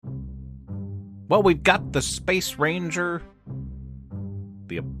Well, we've got the Space Ranger,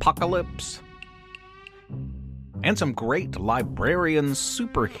 the Apocalypse, and some great librarian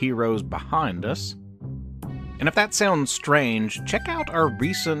superheroes behind us. And if that sounds strange, check out our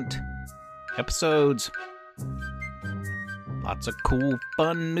recent episodes. Lots of cool,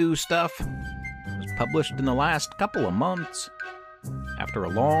 fun, new stuff was published in the last couple of months after a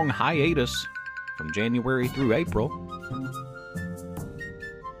long hiatus from January through April.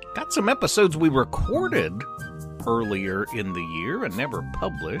 Got some episodes we recorded earlier in the year and never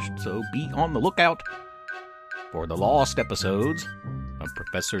published, so be on the lookout for the lost episodes of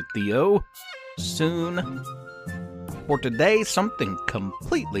Professor Theo soon. For today, something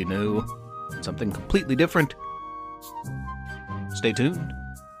completely new, something completely different. Stay tuned.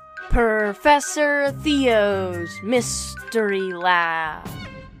 Professor Theo's Mystery Lab.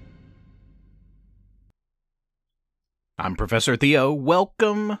 I'm Professor Theo.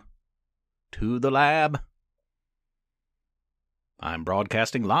 Welcome to the lab. I'm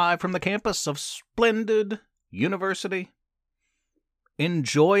broadcasting live from the campus of Splendid University,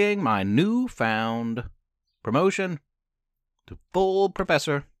 enjoying my newfound promotion to full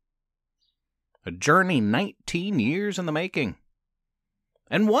professor. A journey 19 years in the making.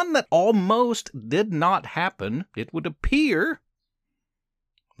 And one that almost did not happen. It would appear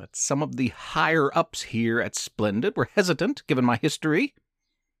that some of the higher-ups here at Splendid were hesitant, given my history,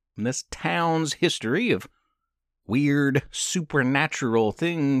 and this town's history of weird, supernatural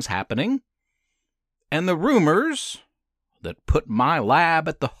things happening, and the rumors that put my lab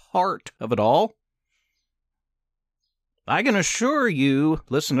at the heart of it all. I can assure you,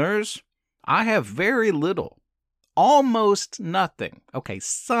 listeners, I have very little, almost nothing, okay,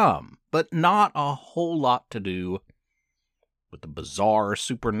 some, but not a whole lot to do with the bizarre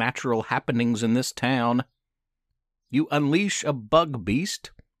supernatural happenings in this town. You unleash a bug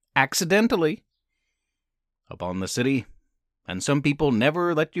beast, accidentally, upon the city, and some people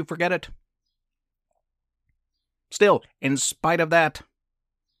never let you forget it. Still, in spite of that,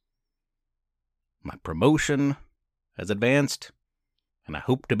 my promotion has advanced, and I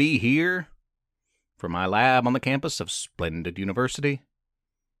hope to be here for my lab on the campus of Splendid University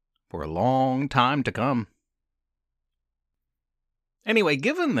for a long time to come. Anyway,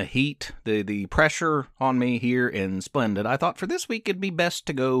 given the heat, the pressure on me here in Splendid, I thought for this week it'd be best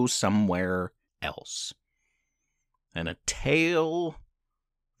to go somewhere else. And a tale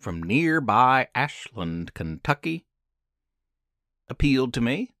from nearby Ashland, Kentucky, appealed to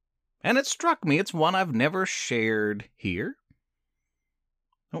me, and it struck me it's one I've never shared here.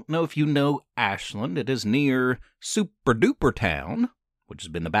 I don't know if you know Ashland. It is near Super Duper Town, which has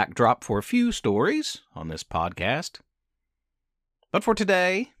been the backdrop for a few stories on this podcast. But for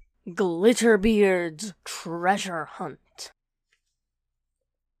today, GlitterBeard's treasure hunt.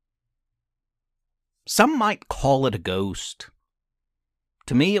 Some might call it a ghost.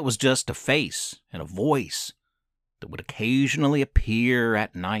 To me, it was just a face and a voice that would occasionally appear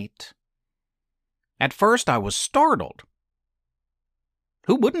at night. At first, I was startled.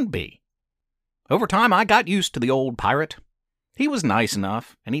 Who wouldn't be? Over time, I got used to the old pirate. He was nice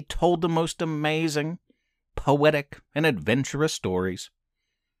enough, and he told the most amazing, poetic, and adventurous stories.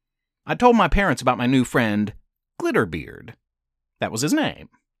 I told my parents about my new friend, GlitterBeard. That was his name.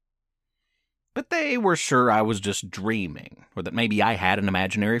 But they were sure I was just dreaming, or that maybe I had an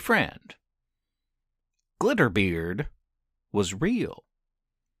imaginary friend. GlitterBeard was real.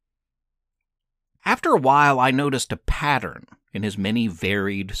 After a while, I noticed a pattern in his many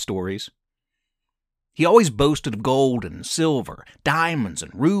varied stories. He always boasted of gold and silver, diamonds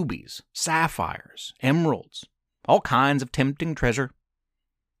and rubies, sapphires, emeralds, all kinds of tempting treasure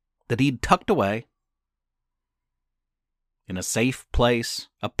that he'd tucked away in a safe place,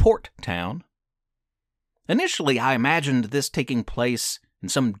 a port town. Initially, I imagined this taking place in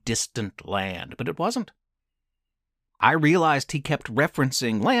some distant land, but it wasn't. I realized he kept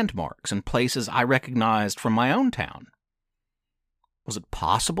referencing landmarks and places I recognized from my own town. Was it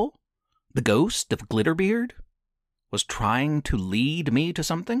possible the ghost of GlitterBeard was trying to lead me to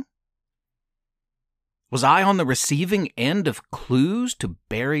something? Was I on the receiving end of clues to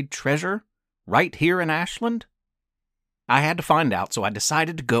buried treasure right here in Ashland? I had to find out, so I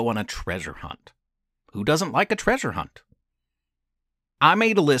decided to go on a treasure hunt. Who doesn't like a treasure hunt? I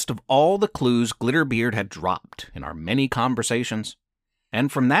made a list of all the clues GlitterBeard had dropped in our many conversations,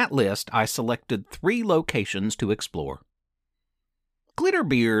 and from that list I selected 3 locations to explore.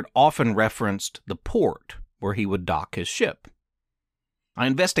 GlitterBeard often referenced the port where he would dock his ship. I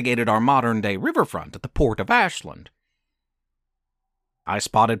investigated our modern-day riverfront at the port of Ashland. I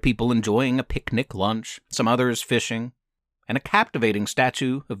spotted people enjoying a picnic lunch, some others fishing, and a captivating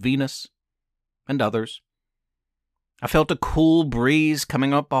statue of Venus. and others. I felt a cool breeze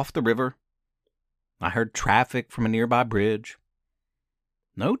coming up off the river. I heard traffic from a nearby bridge.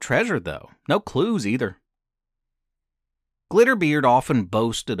 No treasure, though. No clues, either. GlitterBeard often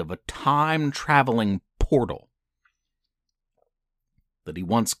boasted of a time-traveling portal that he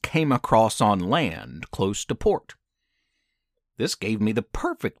once came across on land close to port. This gave me the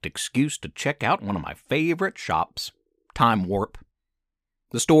perfect excuse to check out one of my favorite shops, Time Warp.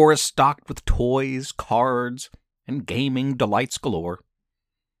 The store is stocked with toys, cards, and gaming delights galore.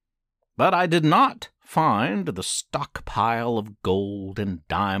 But I did not find the stockpile of gold and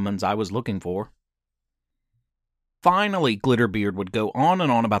diamonds I was looking for. Finally, GlitterBeard would go on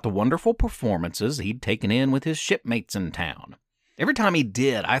and on about the wonderful performances he'd taken in with his shipmates in town. Every time he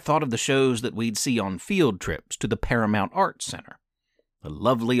did, I thought of the shows that we'd see on field trips to the Paramount Arts Center, a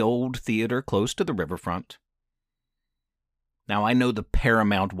lovely old theater close to the riverfront. Now, I know the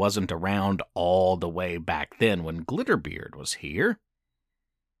Paramount wasn't around all the way back then when GlitterBeard was here,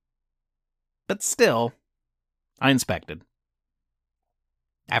 but still, I inspected.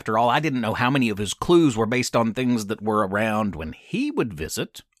 After all, I didn't know how many of his clues were based on things that were around when he would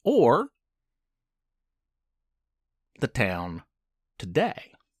visit, or the town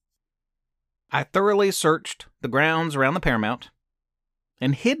today. I thoroughly searched the grounds around the Paramount,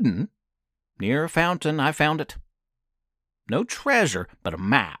 and hidden near a fountain I found it. No treasure, but a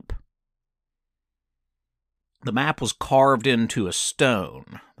map. The map was carved into a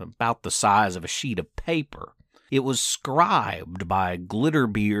stone, about the size of a sheet of paper. It was scribed by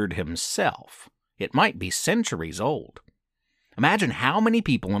GlitterBeard himself. It might be centuries old. Imagine how many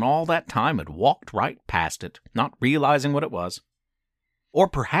people in all that time had walked right past it, not realizing what it was. Or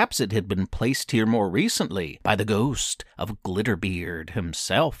perhaps it had been placed here more recently by the ghost of GlitterBeard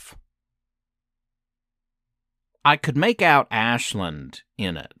himself. I could make out Ashland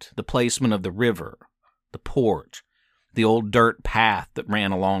in it, the placement of the river, the porch, the old dirt path that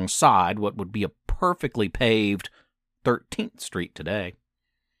ran alongside what would be a perfectly paved 13th Street today.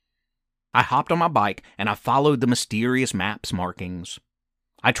 I hopped on my bike and I followed the mysterious map's markings.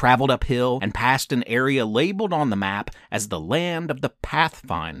 I traveled uphill and passed an area labeled on the map as the Land of the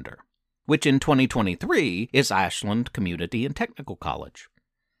Pathfinder, which in 2023 is Ashland Community and Technical College.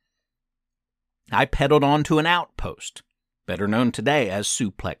 I pedaled on to an outpost, better known today as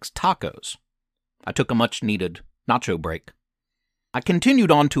Suplex Tacos. I took a much-needed nacho break. I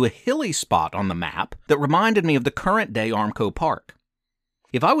continued on to a hilly spot on the map that reminded me of the current-day Armco Park.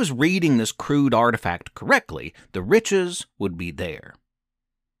 If I was reading this crude artifact correctly, the riches would be there.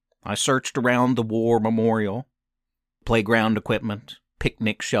 I searched around the war memorial, playground equipment,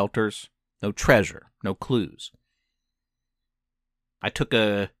 picnic shelters. No treasure, no clues. I took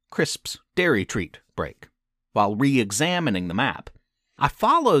a Crisp's dairy treat break. While re-examining the map, I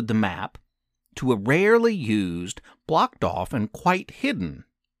followed the map to a rarely used, blocked off, and quite hidden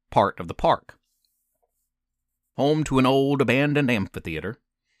part of the park. Home to an old abandoned amphitheater,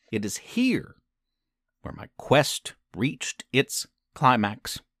 it is here where my quest reached its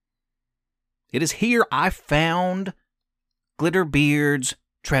climax. It is here I found GlitterBeard's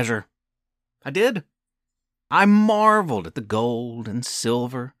treasure. I did. I marveled at the gold and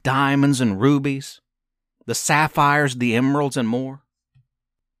silver, diamonds and rubies, the sapphires, the emeralds, and more.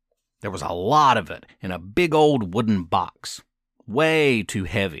 There was a lot of it in a big old wooden box, way too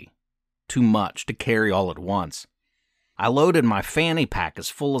heavy, too much to carry all at once. I loaded my fanny pack as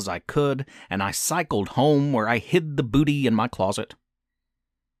full as I could, and I cycled home where I hid the booty in my closet.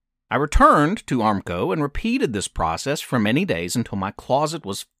 I returned to Armco and repeated this process for many days until my closet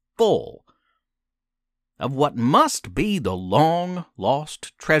was full of what must be the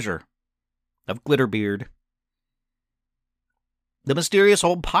long-lost treasure of GlitterBeard. The mysterious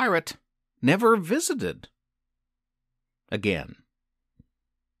old pirate never visited again.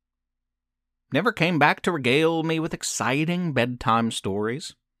 Never came back to regale me with exciting bedtime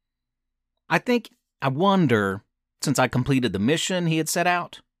stories. I wonder, since I completed the mission he had set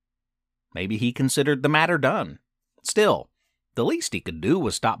out, maybe he considered the matter done. Still, the least he could do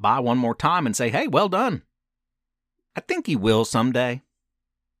was stop by one more time and say, "Hey, well done." I think he will someday.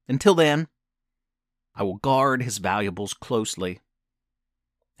 Until then, I will guard his valuables closely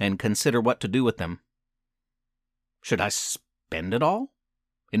and consider what to do with them. Should I spend it all?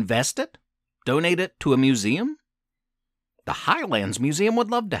 Invest it? Donate it to a museum? The Highlands Museum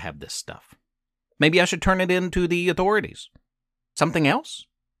would love to have this stuff. Maybe I should turn it in to the authorities. Something else?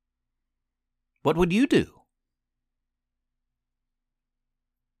 What would you do?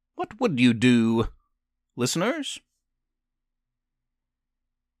 What would you do, listeners?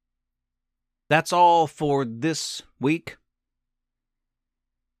 That's all for this week.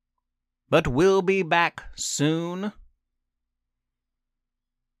 But we'll be back soon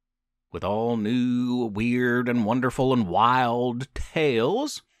with all new, weird, and wonderful, and wild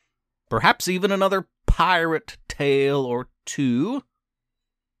tales. Perhaps even another pirate tale or two.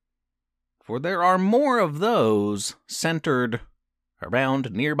 For there are more of those centered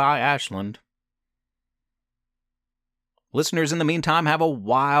around nearby Ashland. Listeners, in the meantime, have a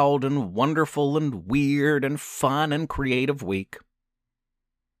wild and wonderful and weird and fun and creative week.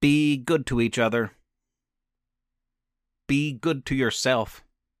 Be good to each other. Be good to yourself.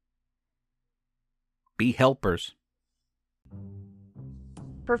 Be helpers.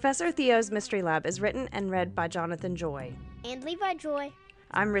 Professor Theo's Mystery Lab is written and read by Jonathan Joy. And Levi Joy.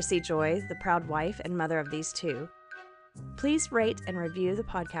 I'm Rissy Joy, the proud wife and mother of these two. Please rate and review the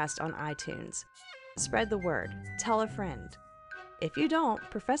podcast on iTunes. Spread the word. Tell a friend. If you don't,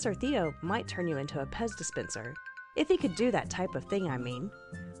 Professor Theo might turn you into a Pez dispenser. If he could do that type of thing, I mean.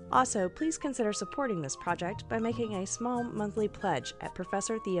 Also, please consider supporting this project by making a small monthly pledge at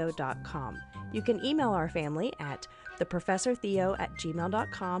ProfessorTheo.com. You can email our family at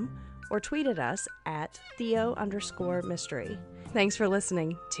theprofessortheo@gmail.com or tweet at us at Theo_mystery. Thanks for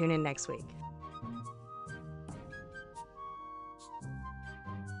listening. Tune in next week.